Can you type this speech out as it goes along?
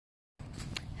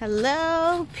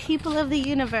Hello, people of the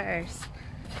universe.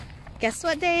 Guess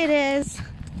what day it is?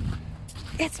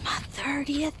 It's my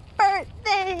 30th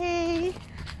birthday.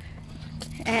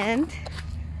 And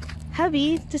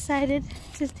hubby decided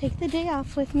to take the day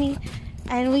off with me,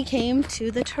 and we came to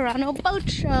the Toronto Boat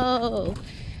Show.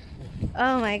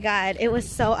 Oh my god, it was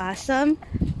so awesome.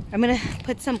 I'm gonna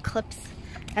put some clips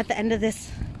at the end of this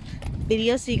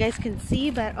video so you guys can see,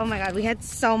 but oh my god, we had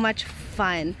so much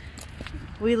fun.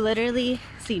 We literally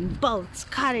seen boats,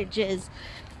 cottages,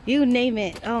 you name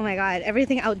it. Oh my god,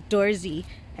 everything outdoorsy,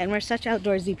 and we're such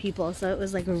outdoorsy people, so it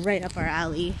was like right up our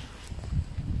alley.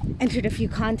 Entered a few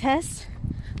contests.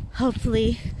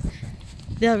 Hopefully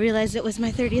they'll realize it was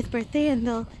my 30th birthday and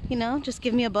they'll, you know, just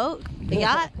give me a boat, a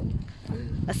yacht,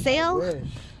 a sail.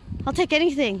 I'll take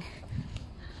anything.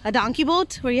 A donkey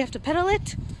boat where you have to pedal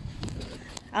it.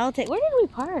 I'll take. Where did we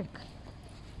park?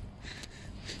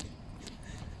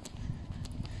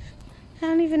 I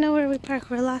don't even know where we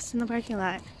park. We're lost in the parking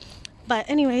lot. But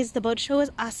anyways, the boat show was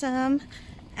awesome.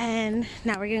 And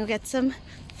now we're gonna get some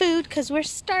food because we're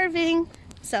starving.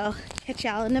 So catch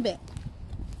y'all in a bit.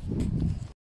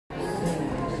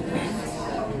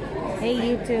 Hey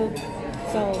YouTube.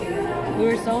 So we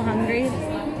were so hungry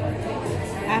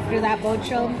after that boat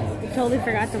show. We totally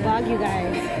forgot to vlog you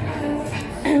guys.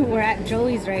 We're at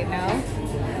Joey's right now.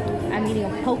 I'm eating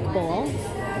a poke bowl.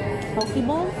 Poke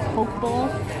bowl.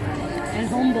 And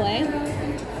homeboy.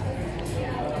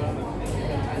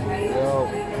 Yo.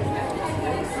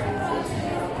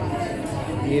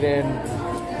 Eating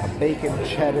a bacon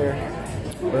cheddar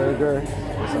burger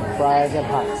with some fries and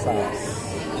hot sauce.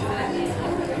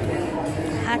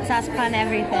 Hot sauce on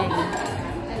everything.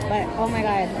 But oh my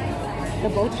god, the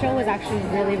boat show was actually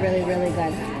really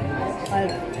good.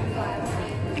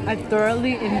 I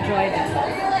thoroughly enjoyed it.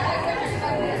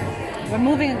 We're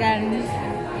moving again.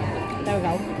 There we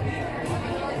go.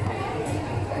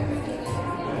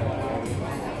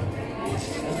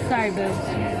 Sorry, boobs.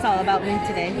 It's all about me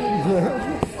today.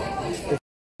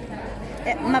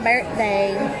 It's my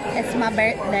birthday. It's my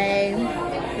birthday.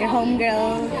 Your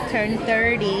homegirl turned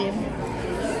 30.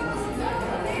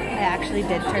 I actually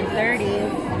did turn 30.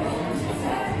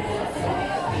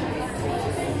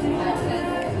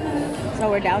 So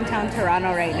we're downtown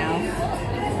Toronto right now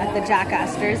at the Jack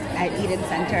Astor's at Eden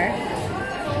Center.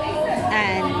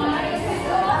 And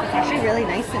it's actually really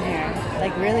nice in here.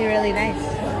 Like really nice.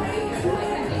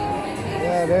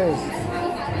 Yeah, it is.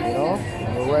 You know,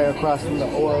 we're right across from the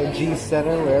OLG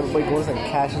Center where everybody goes and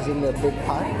cashes in their big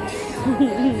pot.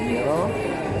 You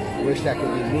know, wish that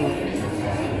could be me.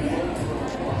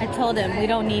 I told him we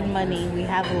don't need money, we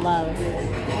have love.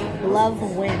 Love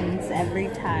wins every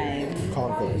time.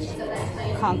 Conquers.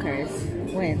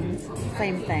 Wins.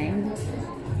 Same thing.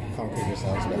 Conquer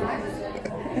yourselves better.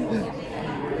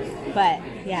 But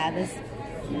yeah, this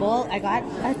bowl, I got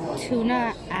a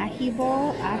tuna ahi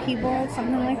bowl,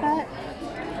 something like that.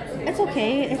 It's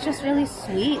okay, it's just really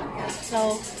sweet.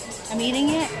 So I'm eating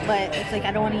it, but it's like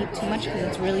I don't want to eat too much because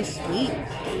it's really sweet.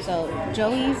 So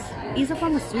Joey's, ease up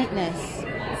on the sweetness.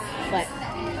 But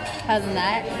other than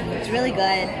that, it's really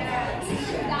good.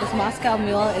 This Moscow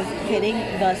Mule is hitting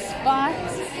the spot.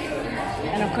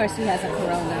 And of course he has a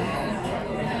Corona.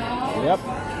 Yep.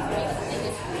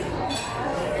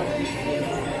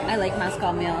 I like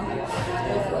Moscow Mule.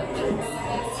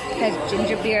 It has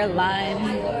ginger beer, lime,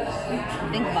 I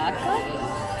think vodka?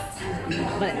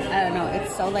 But I don't know,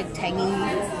 it's so like tangy,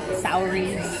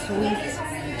 soury, sweet.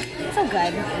 It's so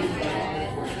good.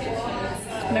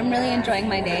 I'm really enjoying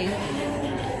my day.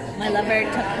 My lover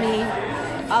took me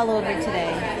all over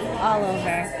today. All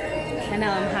over. And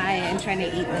now I'm high and trying to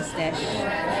eat this dish.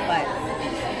 But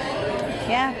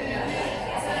yeah.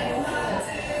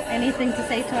 Anything to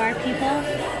say to our people?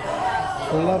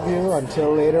 We love you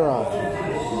until later on.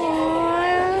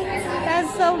 Aww,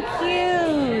 that's so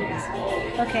cute.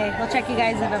 Okay, we'll check you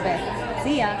guys in a bit.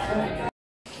 See ya.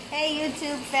 Hey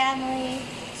YouTube family.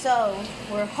 So,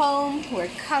 we're home, we're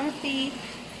comfy.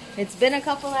 It's been a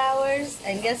couple hours,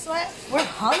 and guess what? We're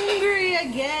hungry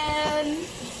again.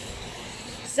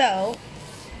 So,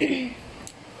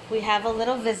 we have a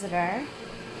little visitor.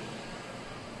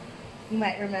 You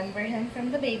might remember him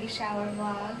from the baby shower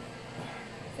vlog.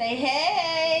 Say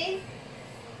hey!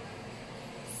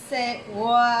 Say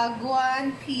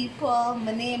wagwan people,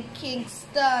 my name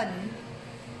Kingston.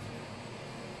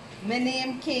 My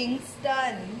name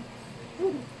Kingston.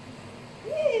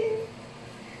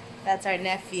 That's our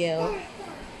nephew.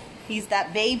 He's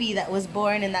that baby that was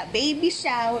born in that baby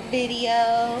shower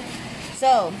video.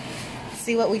 So,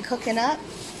 see what we cooking up?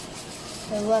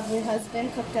 The lovely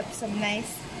husband cooked up some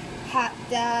nice hot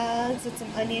dogs with some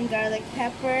onion, garlic,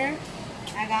 pepper,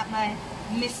 I got my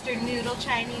Mr. Noodle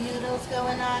Chinese noodles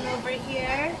going on over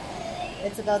here.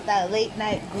 It's about that late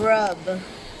night grub.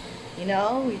 You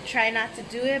know, we try not to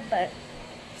do it, but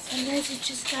sometimes you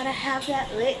just gotta have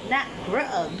that late night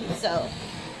grub. So,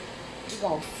 we're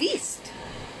gonna feast.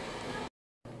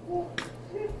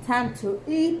 Time to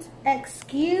eat.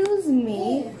 Excuse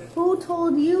me, who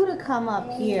told you to come up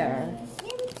here?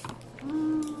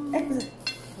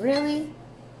 Really?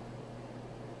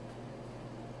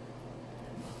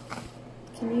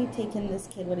 Can you take in this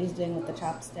kid what he's doing with the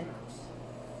chopstick?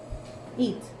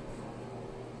 Eat.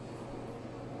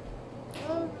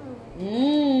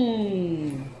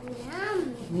 Mmm.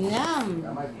 Yum.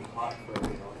 That might be hot for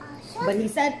you. But he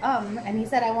said, and he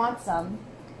said, I want some.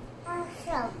 Oh,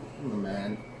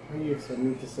 man. I need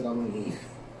to sit on the roof.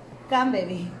 Come,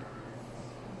 baby.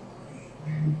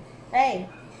 Hey,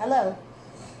 hello.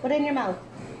 Put it in your mouth.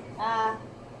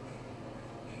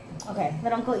 Okay,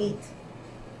 let Uncle eat.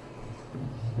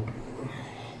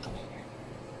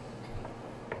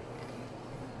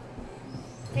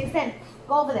 Okay, Finn,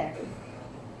 go over there.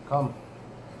 Come.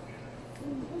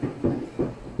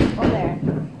 Over there.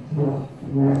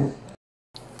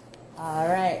 All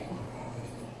right.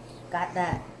 Got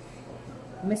that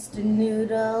Mr.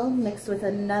 Noodle mixed with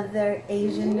another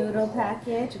Asian noodle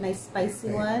package, a nice spicy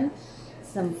one.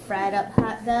 Some fried up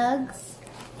hot dogs.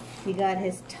 He got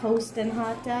his toast and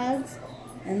hot dogs.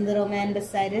 And little man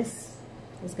beside us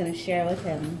is gonna share with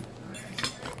him.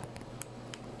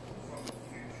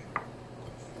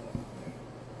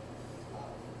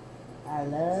 I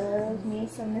love me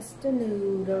some Mr.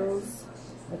 Noodles.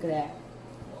 Look at that.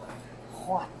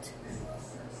 Hot.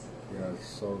 Yeah, it's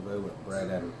so good with bread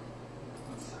and...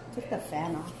 Take the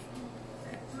fan off.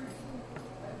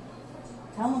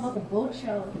 Tell them about the boat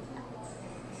show.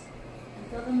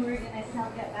 Tell them we're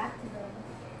gonna get back to them.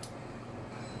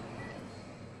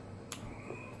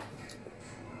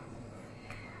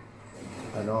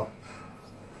 I know.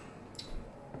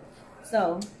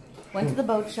 So, went to the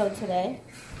boat show today.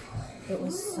 It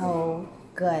was so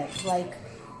good. Like,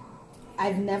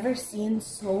 I've never seen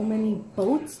so many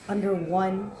boats under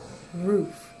one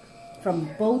roof. From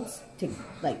boats to,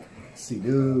 like,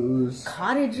 Sea-doos,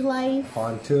 cottage life,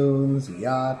 pontoons,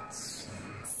 yachts,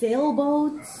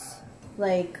 sailboats.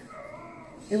 Like,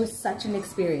 it was such an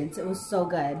experience. It was so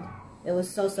good. It was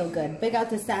so, so good. Big out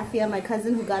to Safia, my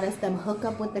cousin, who got us them hook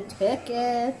up with the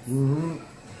tickets. Mm-hmm.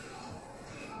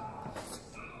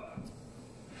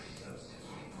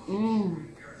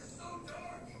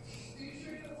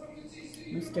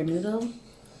 Mr. Noodle,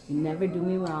 you never do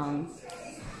me wrong.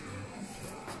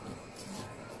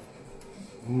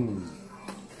 You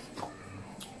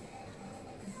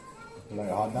like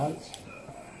hot dogs?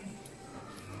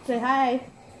 Say hi.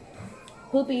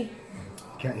 Poopy.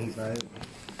 Can't eat, right?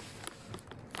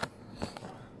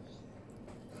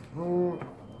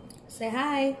 Say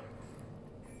hi.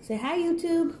 Say hi,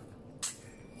 YouTube.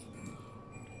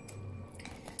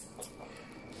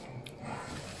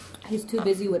 He's too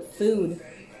busy with food.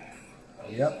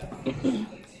 Yep. He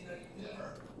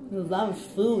loves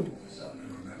food.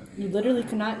 You literally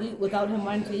cannot eat without him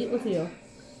wanting to eat with you.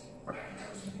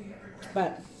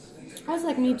 But I was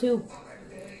like me too.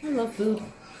 I love food.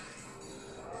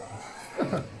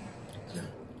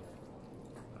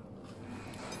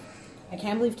 I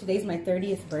can't believe today's my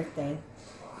 30th birthday.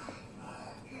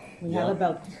 We have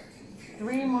about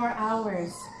 3 more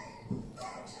hours.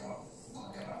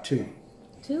 2.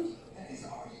 2?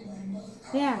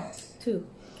 Yeah, 2.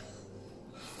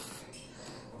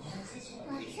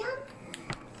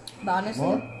 But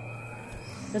honestly,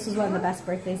 this was one of the best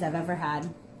birthdays I've ever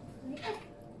had.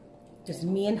 Just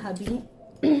me and hubby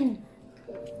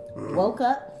woke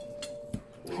up,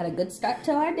 had a good start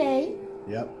to our day.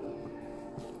 Yep.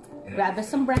 Grabbed us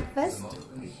some breakfast.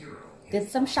 Did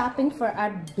some shopping for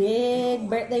our big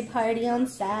birthday party on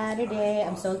Saturday.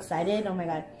 I'm so excited. Oh my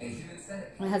god.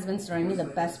 My husband's throwing me the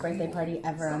best birthday party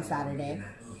ever on Saturday.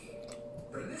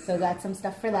 So got some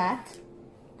stuff for that.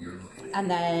 And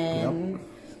then,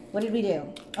 what did we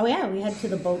do? Oh yeah, we head to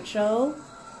the boat show.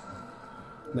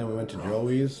 Then we went to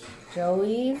Joey's.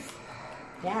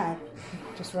 Yeah,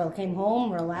 just came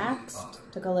home, relaxed,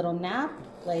 took a little nap.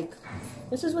 Like,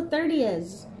 this is what 30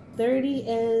 is. 30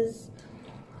 is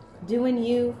doing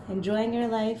you, enjoying your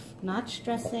life, not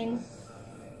stressing,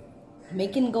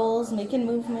 making goals, making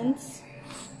movements.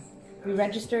 We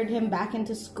registered him back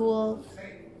into school.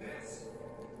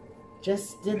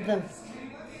 Just did the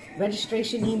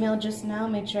registration email just now,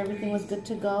 made sure everything was good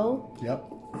to go. Yep.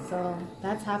 So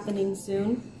that's happening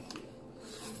soon.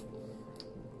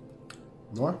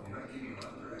 More?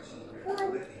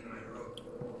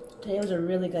 Today was a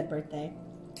really good birthday.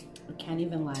 I can't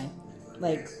even lie.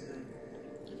 Like,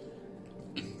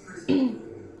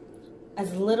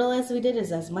 as little as we did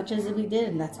is as much as we did,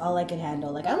 and that's all I could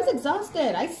handle. Like, I was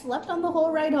exhausted. I slept on the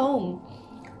whole ride home.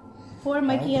 Poor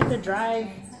Mikey had to drive.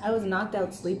 I was knocked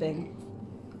out sleeping.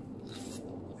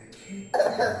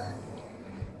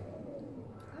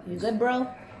 You good, bro?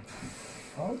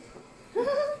 Oh.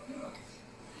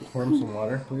 Pour him some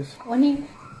water, please. When he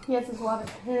has his water,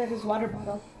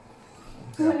 bottle.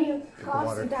 Yeah. When he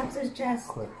coughs, he taps his chest.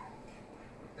 Quick.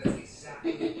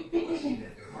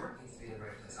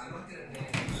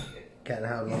 Can't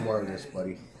have no more of this,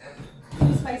 buddy.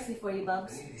 Too spicy for you,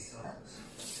 Bubs.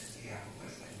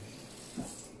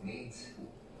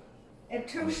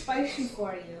 It's too spicy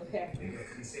for you. Here. Maybe I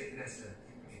couldn't say Vanessa.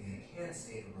 Maybe I can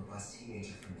save a robust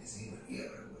teenager from New Zealand. Yeah,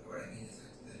 what I mean is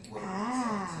that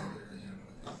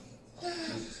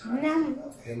Nom.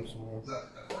 Him some more. Look,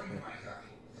 according to my guy,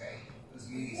 okay, those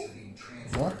meetings are being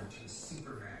transferred to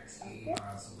Supermax 80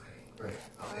 miles away. Right.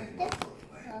 I'll take it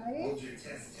away. Hold your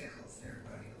testicles there,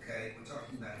 buddy, okay? We're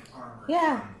talking about armor.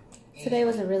 Yeah. Today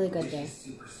was a really good day.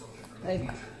 Like,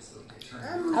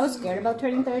 I was scared about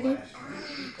turning 30.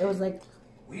 It was like,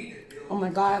 oh my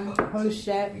god, holy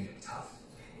shit.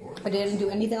 I didn't do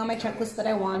anything on my checklist that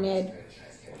I wanted.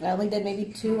 I only did maybe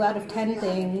 2 out of 10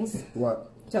 things. What?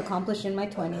 To accomplish in my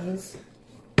 20s.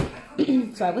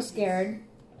 So I was scared,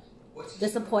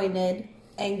 disappointed,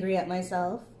 angry at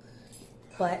myself.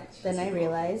 But then I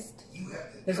realized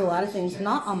there's a lot of things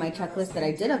not on my checklist that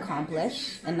I did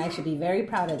accomplish, and I should be very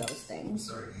proud of those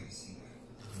things.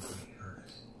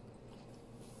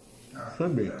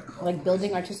 Should be. Like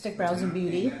building artistic brows and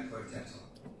beauty.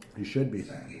 You should be.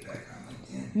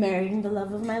 Marrying the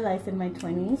love of my life in my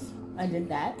 20s. I did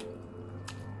that.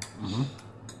 Mm-hmm.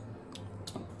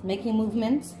 Making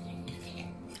movements.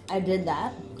 I did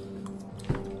that.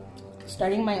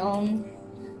 Starting my own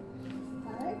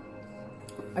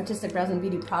artistic brows and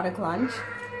beauty product launch.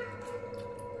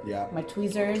 Yeah. My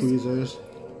tweezers. Tweezers.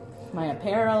 My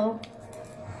apparel.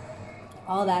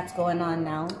 All that's going on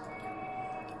now.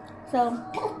 So,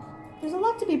 there's a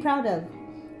lot to be proud of.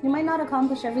 You might not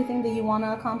accomplish everything that you want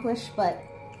to accomplish, but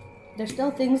there's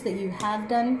still things that you have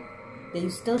done that you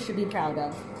still should be proud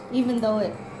of. Even though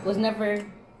it was never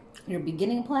your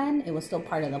beginning plan, it was still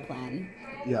part of the plan.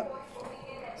 Yeah.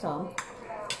 So,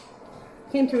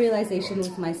 came to realization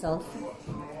with myself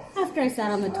after I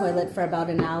sat on the toilet for about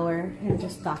an hour and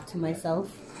just thought to myself,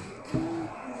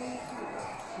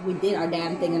 we did our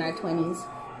damn thing in our 20s.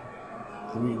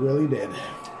 We really did.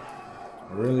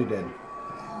 Really did.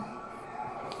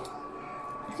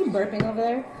 Is he burping over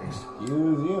there?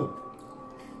 Excuse you.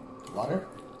 Water?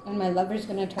 And my lover's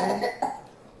gonna turn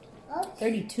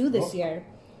 32 this year.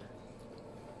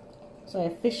 So I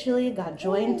officially got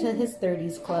joined to his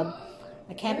 30s club.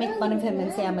 I can't make fun of him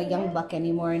and say I'm a young buck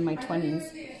anymore in my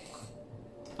 20s.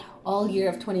 All year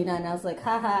of 29, I was like,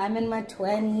 haha, I'm in my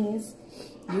 20s.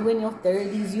 You in your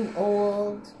 30s, you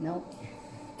old. Nope.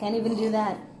 Can't even do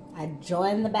that. I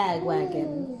joined the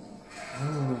bandwagon.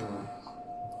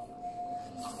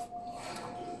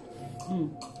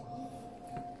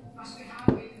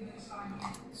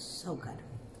 So good.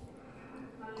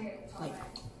 Like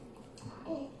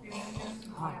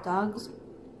hot dogs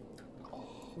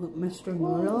with Mr.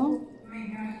 Noodle.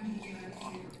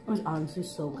 It was honestly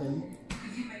so good.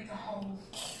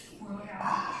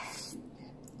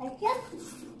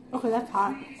 Okay, that's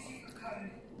hot.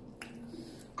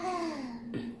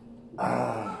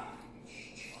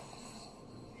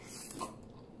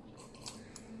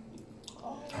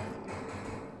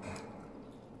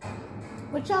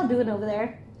 What y'all doing over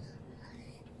there?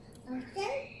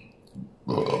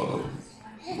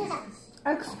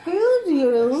 Excuse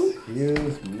you.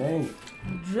 Excuse me.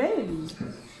 Jeez.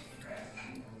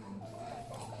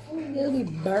 You'll be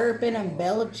burping and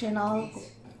belching all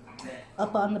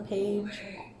up on the page.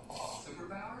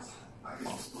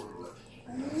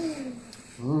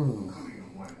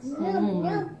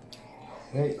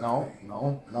 Hey, no.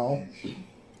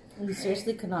 You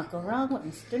seriously could not go wrong with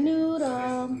Mr.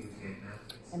 Noodle.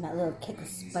 And that little kick of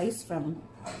spice from...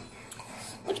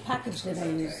 Which package did I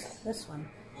use? This one.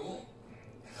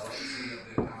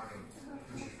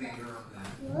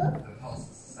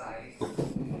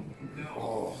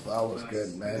 Oh, that was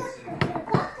good, man.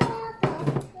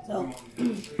 So,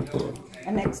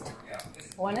 I mixed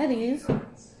one of these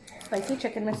spicy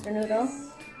chicken Mr. Noodle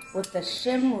with the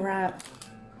Shin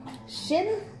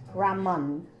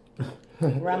Ramon.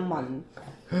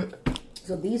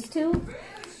 So these two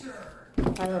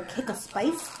are a little kick of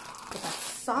spice with that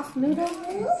soft noodle.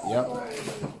 Yep.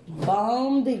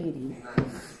 Bomb diggity.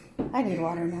 I need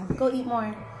water now. Go eat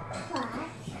more.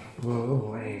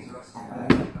 Yo,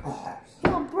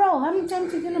 bro, how many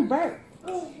times are you gonna burp?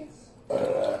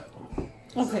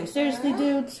 Okay, seriously,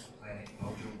 dudes.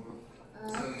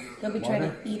 Don't be trying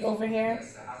to eat over here.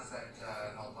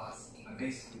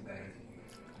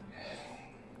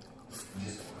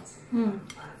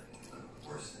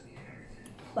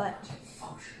 But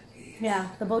yeah,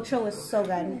 the boat show was so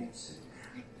good.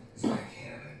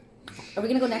 Are we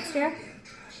gonna go next year?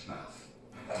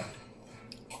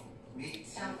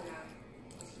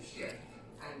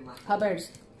 Hubbard,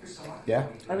 Yeah?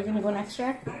 are we gonna go next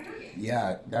year?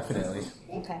 Yeah, definitely.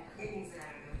 Okay.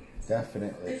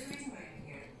 Definitely.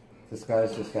 This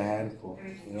guy's just a handful,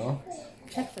 you know?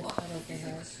 Check this out over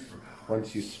here.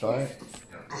 Once you start,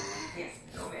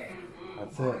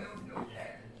 that's it.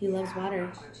 He loves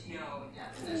water.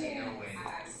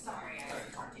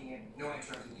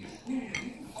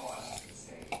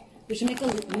 We should make a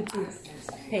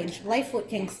YouTube page. Life with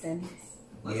Kingston.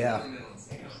 Yeah.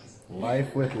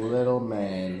 Life with little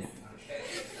man.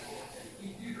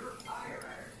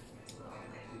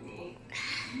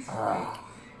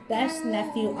 Best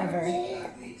nephew ever.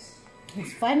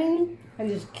 He's funny.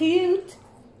 He's cute.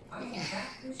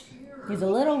 He's a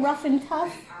little rough and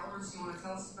tough.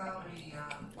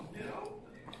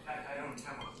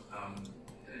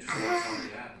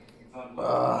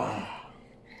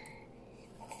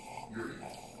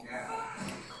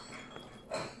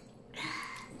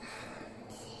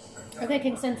 Okay,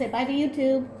 Kingston, say bye to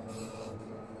YouTube.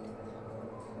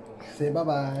 Say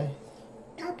bye-bye.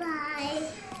 Bye-bye.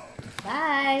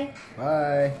 Bye.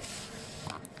 Bye.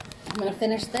 I'm gonna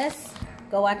finish this,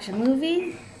 go watch a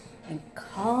movie, and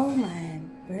call my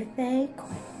birthday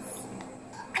quits.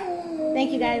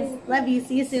 Thank you guys. Love you.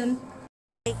 See you soon.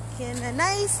 Taking a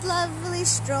nice, lovely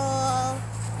stroll.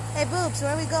 Hey, Boobs,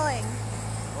 where are we going?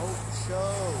 Boat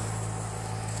show.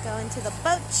 Going to the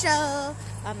boat show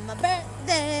on my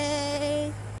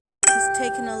birthday. He's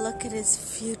taking a look at his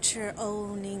future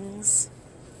ownings.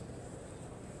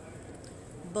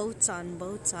 Boats on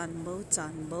boats on boats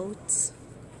on boats.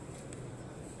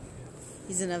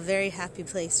 He's in a very happy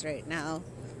place right now.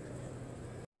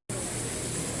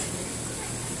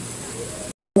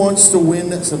 Wants to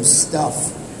win some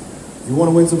stuff. If you want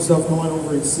to win some stuff, come on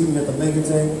over and see me at the Mega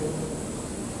Tank.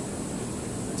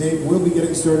 Dave will be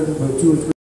getting started in about 2 or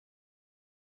 3